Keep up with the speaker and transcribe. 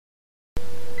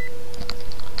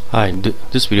Hi,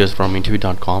 this video is from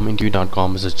interview.com.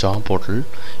 Interview.com is a job portal.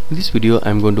 In this video,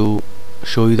 I'm going to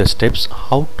show you the steps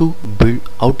how to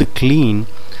clean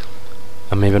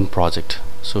a Maven project.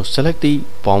 So select the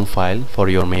POM file for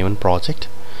your Maven project,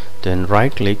 then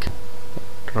right click,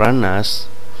 run as,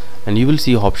 and you will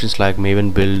see options like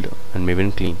Maven build and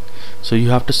Maven clean. So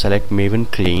you have to select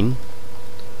Maven clean.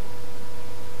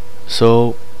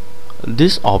 So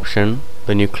this option,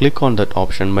 when you click on that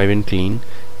option Maven clean,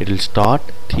 it will start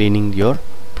cleaning your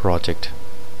project.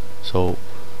 So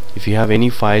if you have any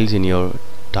files in your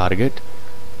target,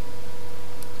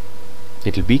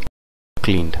 it will be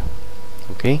cleaned.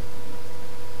 Okay,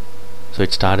 so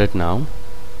it started now.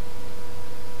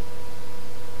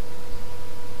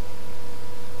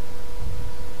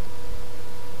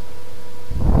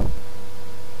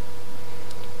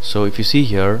 So if you see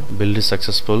here, build is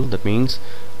successful, that means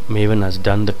Maven has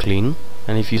done the clean.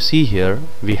 And if you see here,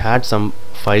 we had some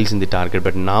files in the target,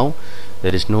 but now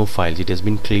there is no files. It has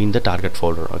been cleaned, the target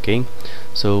folder. Okay,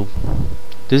 so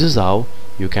this is how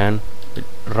you can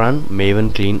run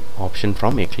Maven clean option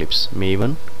from Eclipse.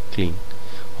 Maven clean.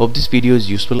 Hope this video is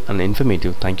useful and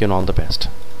informative. Thank you and all the best.